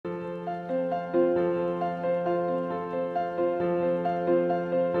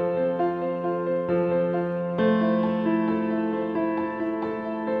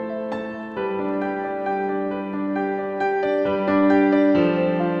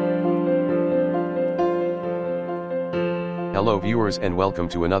Hello viewers and welcome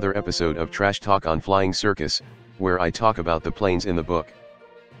to another episode of Trashtalk on Flying Circus, where I talk about the planes in the book.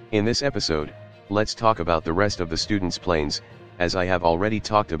 In this episode, let's talk about the rest of the students' planes. As I have already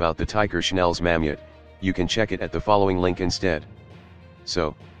talked about the Tiger Schnell's Mammoth, you can check it at the following link instead.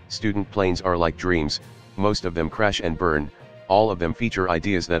 So, student planes are like dreams, most of them crash and burn, all of them feature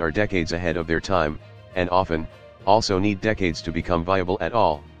ideas that are decades ahead of their time, and often, also need decades to become viable at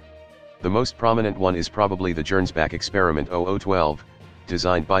all. The most prominent one is probably the Gernsback Experiment 0012,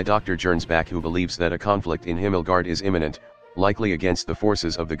 designed by Dr. Gernsback, who believes that a conflict in Himmilgard is imminent, likely against the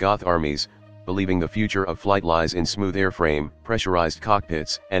forces of the Goth Armies, believing the future of flight lies in smooth airframe, pressurized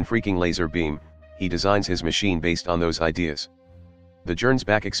cockpits, and freaking laser beam. He designs his machine based on those ideas. The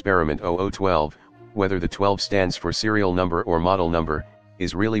Gernsback Experiment 0012, whether the 12 stands for serial number or model number,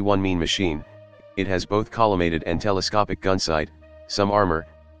 is really one mean machine. It has both collimated and telescopic gun sight, some armor,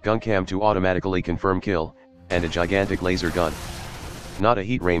 gun cam to automatically confirm kill, and a gigantic laser gun. Not a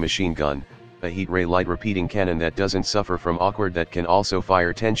heat ray machine gun, a heat ray light repeating cannon that doesn't suffer from awkward, that can also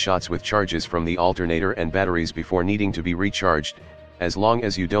fire 10 shots with charges from the alternator and batteries before needing to be recharged, as long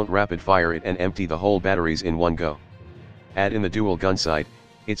as you don't rapid fire it and empty the whole batteries in one go. Add in the dual gun sight,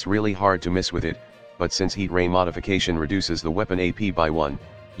 it's really hard to miss with it, but since heat ray modification reduces the weapon AP by 1,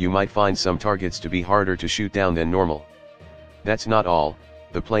 you might find some targets to be harder to shoot down than normal. That's not all.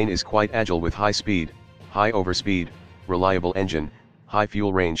 The plane is quite agile with high speed, high overspeed, reliable engine, high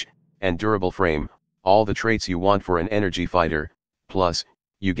fuel range, and durable frame, all the traits you want for an energy fighter, plus,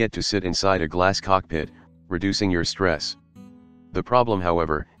 you get to sit inside a glass cockpit, reducing your stress. The problem,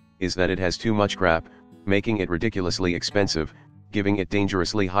 however, is that it has too much crap, making it ridiculously expensive, giving it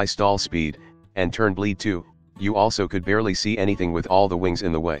dangerously high stall speed, and turn bleed too. You also could barely see anything with all the wings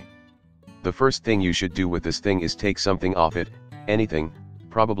in the way. The first thing you should do with this thing is take something off it, anything,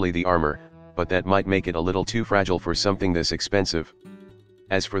 probably the armor, but that might make it a little too fragile for something this expensive.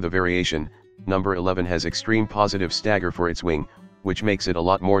 As for the variation, number 11 has extreme positive stagger for its wing, which makes it a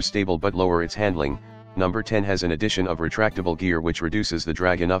lot more stable but lower its handling. Number 10 has an addition of retractable gear which reduces the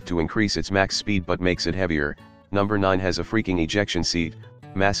drag enough to increase its max speed but makes it heavier. Number 9 has a freaking ejection seat,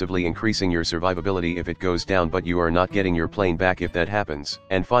 massively increasing your survivability if it goes down, but you are not getting your plane back if that happens.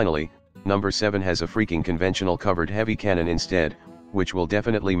 And finally, number 7 has a freaking conventional covered heavy cannon instead, which will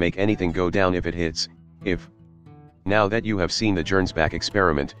definitely make anything go down if it hits. Now that you have seen the Gernsback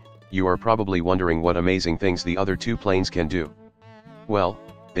experiment, you are probably wondering what amazing things the other two planes can do. Well,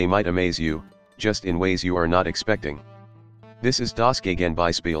 they might amaze you, just in ways you are not expecting. This is das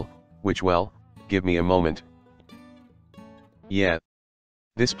Gegenbeispiel, which, well, give me a moment. Yeah.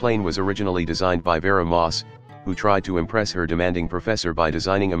 This plane was originally designed by Vera Mauss, who tried to impress her demanding professor by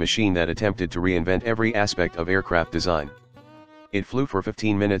designing a machine that attempted to reinvent every aspect of aircraft design. It flew for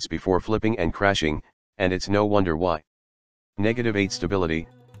 15 minutes before flipping and crashing, and it's no wonder why. -8 stability,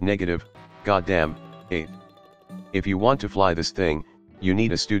 goddamn, 8. If you want to fly this thing, you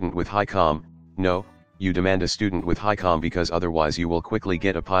need a student with high comm. No, you demand a student with high comm because otherwise you will quickly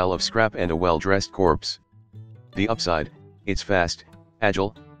get a pile of scrap and a well-dressed corpse. The upside, it's fast,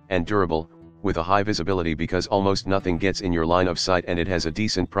 agile, and durable, with a high visibility because almost nothing gets in your line of sight, and it has a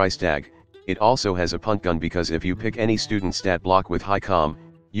decent price tag. It also has a punt gun because if you pick any student stat block with high comm,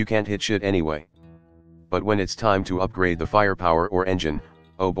 you can't hit shit anyway. But when it's time to upgrade the firepower or engine,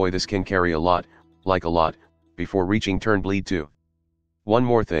 oh boy, this can carry a lot, like a lot, before reaching turn bleed too. One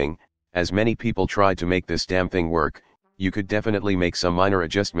more thing, as many people tried to make this damn thing work, you could definitely make some minor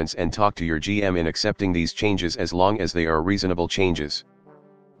adjustments and talk to your GM in accepting these changes as long as they are reasonable changes.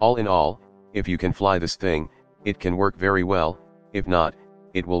 All in all, if you can fly this thing, it can work very well. If not,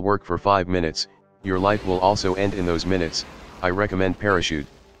 it will work for 5 minutes, your life will also end in those minutes. I recommend parachute.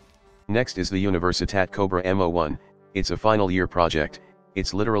 Next is the Universitat Cobra MO1, it's a final year project.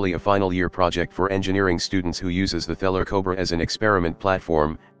 It's literally a final year project for engineering students who uses the Theller Cobra as an experiment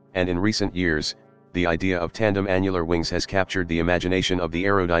platform, and in recent years, the idea of tandem annular wings has captured the imagination of the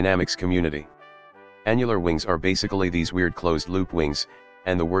aerodynamics community. Annular wings are basically these weird closed loop wings,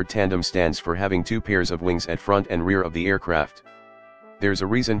 and the word tandem stands for having 2 pairs of wings at front and rear of the aircraft. There's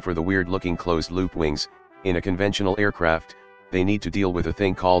a reason for the weird looking closed loop wings. In a conventional aircraft, they need to deal with a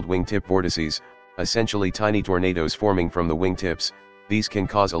thing called wingtip vortices, essentially tiny tornadoes forming from the wingtips. These can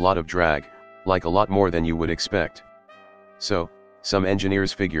cause a lot of drag, like a lot more than you would expect. So, some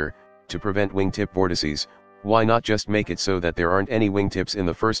engineers figure, to prevent wingtip vortices, why not just make it so that there aren't any wingtips in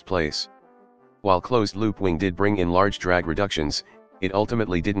the first place? While closed loop wing did bring in large drag reductions, it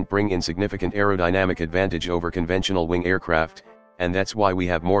ultimately didn't bring in significant aerodynamic advantage over conventional wing aircraft, and that's why we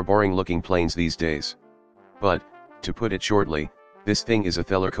have more boring looking planes these days. But, to put it shortly, This thing is a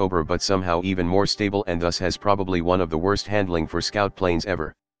Theller Cobra but somehow even more stable and thus has probably one of the worst handling for scout planes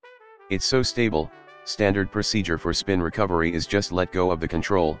ever. It's so stable, standard procedure for spin recovery is just let go of the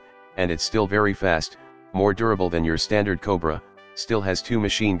control, and it's still very fast, more durable than your standard Cobra, still has 2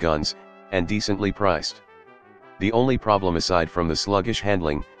 machine guns, and decently priced. The only problem aside from the sluggish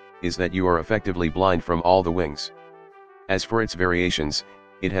handling, is that you are effectively blind from all the wings. As for its variations,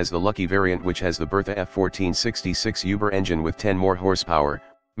 it has the Lucky variant which has the Bertha F1466 Uber engine with 10 more horsepower,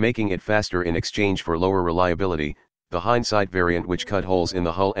 making it faster in exchange for lower reliability, the hindsight variant which cut holes in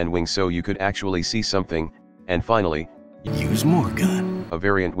the hull and wings so you could actually see something, and finally, use more gun. A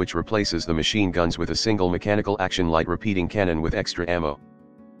variant which replaces the machine guns with a single mechanical action light repeating cannon with extra ammo.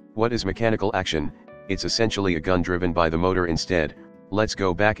 What is mechanical action? It's essentially a gun driven by the motor instead. Let's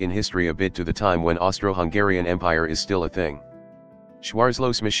go back in history a bit to the time when Austro-Hungarian Empire is still a thing.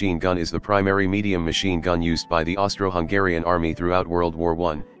 Schwarzlos machine gun is the primary medium machine gun used by the Austro-Hungarian army throughout World War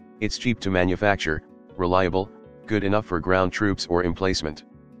I. It's cheap to manufacture, reliable, good enough for ground troops or emplacement.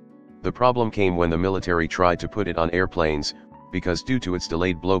 The problem came when the military tried to put it on airplanes, because due to its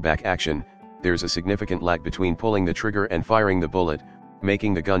delayed blowback action, there's a significant lag between pulling the trigger and firing the bullet,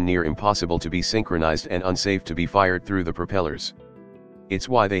 making the gun near impossible to be synchronized and unsafe to be fired through the propellers. It's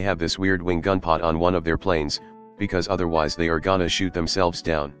why they have this weird wing gun pod on one of their planes, because otherwise they are gonna shoot themselves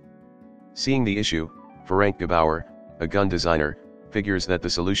down. Seeing the issue, Ferenc Gebauer, a gun designer, figures that the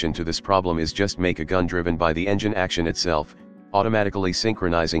solution to this problem is just make a gun driven by the engine action itself, automatically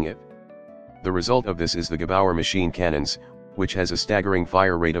synchronizing it. The result of this is the Gebauer machine cannons, which has a staggering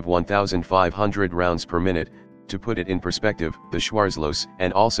fire rate of 1,500 rounds per minute. To put it in perspective, the Schwarzlos,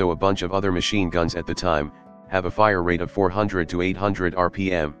 and also a bunch of other machine guns at the time, have a fire rate of 400 to 800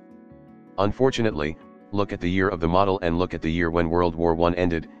 RPM. Unfortunately, look at the year of the model and look at the year when World War I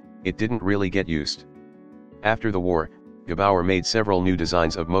ended, it didn't really get used. After the war, Gebauer made several new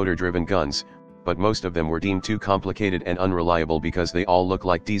designs of motor-driven guns, but most of them were deemed too complicated and unreliable because they all look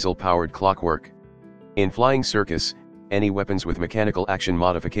like diesel-powered clockwork. In Flying Circus, any weapons with mechanical action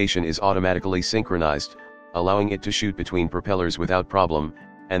modification is automatically synchronized, allowing it to shoot between propellers without problem,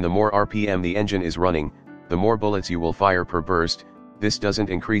 and the more RPM the engine is running, the more bullets you will fire per burst. This doesn't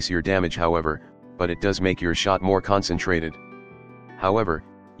increase your damage however, but it does make your shot more concentrated. However,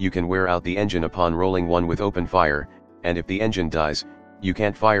 you can wear out the engine upon rolling one with open fire, and if the engine dies, you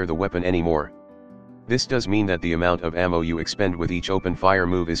can't fire the weapon anymore. This does mean that the amount of ammo you expend with each open fire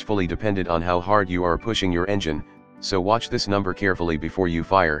move is fully dependent on how hard you are pushing your engine, so watch this number carefully before you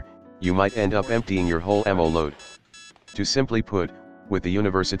fire. You might end up emptying your whole ammo load. To simply put, with the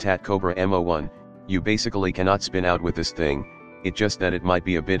Universitat Cobra MO1, you basically cannot spin out with this thing, it's just that it might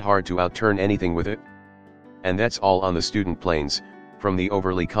be a bit hard to outturn anything with it. And that's all on the student planes, from the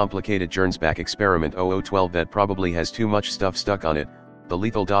overly complicated Gernsback Experiment 0012 that probably has too much stuff stuck on it, the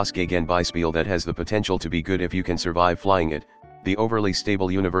lethal Das Gegenbeispiel that has the potential to be good if you can survive flying it, the overly stable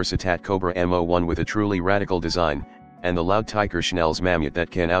Universitat Cobra MO1 with a truly radical design, and the loud Tiger Schnell's Mammut that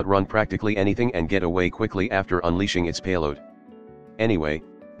can outrun practically anything and get away quickly after unleashing its payload. Anyway,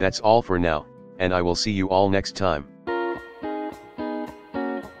 that's all for now, and I will see you all next time.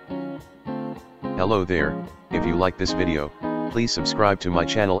 Hello there, if you like this video, please subscribe to my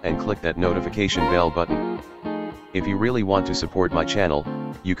channel and click that notification bell button. If you really want to support my channel,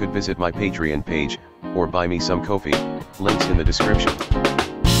 you could visit my Patreon page, or buy me some coffee, links in the description.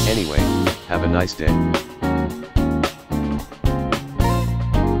 Anyway, have a nice day.